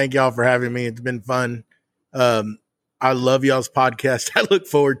want to thank y'all for having me. It's been fun. I love y'all's podcast. I look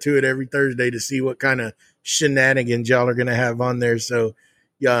forward to it every Thursday to see what kind of shenanigans y'all are going to have on there. So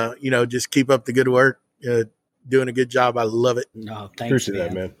yeah, just keep up the good work. Doing a good job. I love it. No, thanks, Appreciate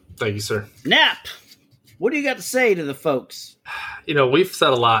that, man. Thank you, sir. Nap, what do you got to say to the folks? We've said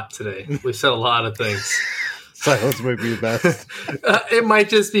a lot today. We've said a lot of things. Silence might be the best. It might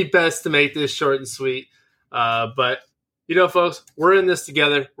just be best to make this short and sweet. But, folks, we're in this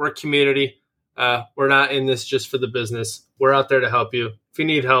together. We're a community. We're not in this just for the business. We're out there to help you. If you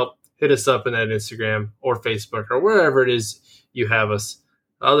need help, hit us up in that Instagram or Facebook or wherever it is you have us.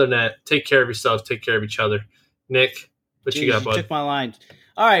 Other than that, take care of yourself. Take care of each other. Nick, what you got, bud? You took my line.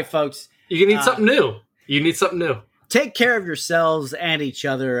 All right, folks. You need something new. You need something new. Take care of yourselves and each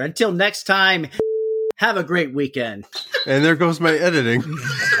other. Until next time, have a great weekend. And there goes my editing.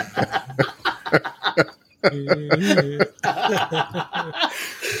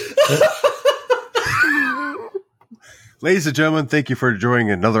 Ladies and gentlemen, thank you for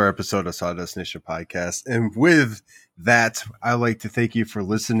joining another episode of Sawdust Nation Podcast. And with that, I'd like to thank you for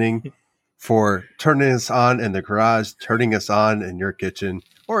listening, for turning us on in the garage, turning us on in your kitchen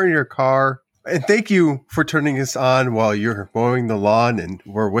or in your car. And thank you for turning us on while you're mowing the lawn and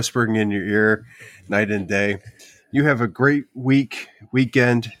we're whispering in your ear night and day. You have a great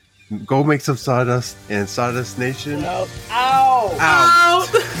weekend. Go make some sawdust and Sawdust Nation. Ow! Out.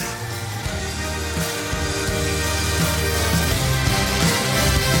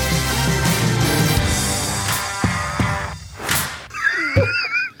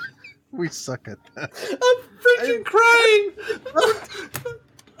 We suck at that. I'm freaking crying.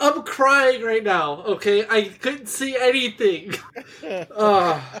 I'm crying right now. Okay, I couldn't see anything.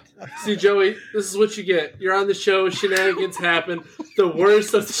 See, Joey, this is what you get. You're on the show. Shenanigans happen. The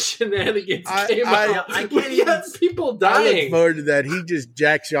worst of the shenanigans came out. I can't We had people I look dying. forward to that. He just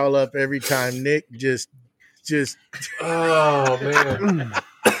jacks y'all up every time. Nick just Oh man.